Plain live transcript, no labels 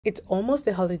It's almost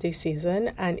the holiday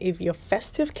season, and if your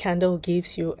festive candle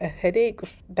gives you a headache,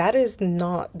 that is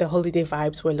not the holiday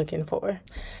vibes we're looking for.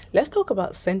 Let's talk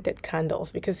about scented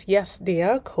candles because, yes, they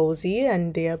are cozy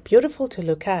and they are beautiful to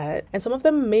look at, and some of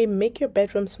them may make your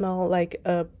bedroom smell like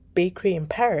a bakery in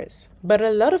Paris. But a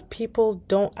lot of people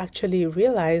don't actually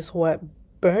realize what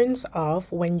burns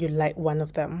off when you light one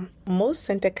of them. Most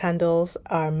scented candles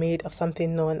are made of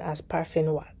something known as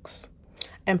paraffin wax,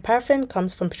 and paraffin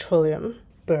comes from petroleum.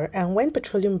 And when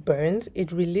petroleum burns,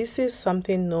 it releases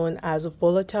something known as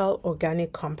volatile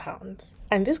organic compounds.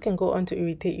 And this can go on to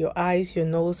irritate your eyes, your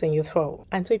nose, and your throat.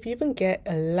 And so if you even get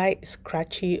a light,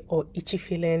 scratchy, or itchy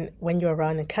feeling when you're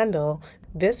around a candle,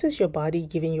 this is your body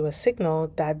giving you a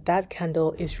signal that that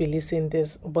candle is releasing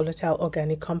these volatile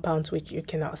organic compounds which you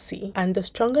cannot see. And the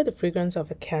stronger the fragrance of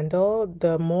a candle,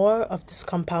 the more of these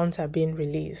compounds are being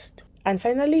released. And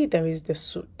finally, there is the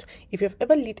soot. If you've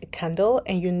ever lit a candle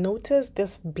and you notice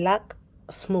this black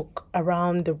smoke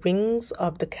around the rings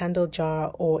of the candle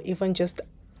jar or even just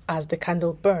as the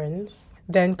candle burns,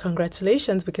 then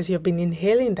congratulations because you've been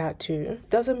inhaling that too.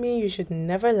 Doesn't mean you should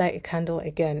never light a candle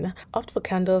again. Opt for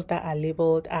candles that are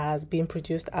labeled as being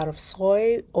produced out of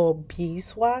soy or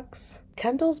beeswax.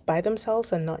 Candles by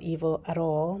themselves are not evil at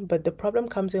all, but the problem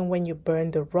comes in when you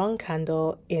burn the wrong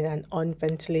candle in an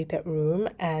unventilated room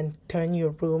and turn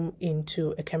your room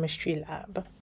into a chemistry lab.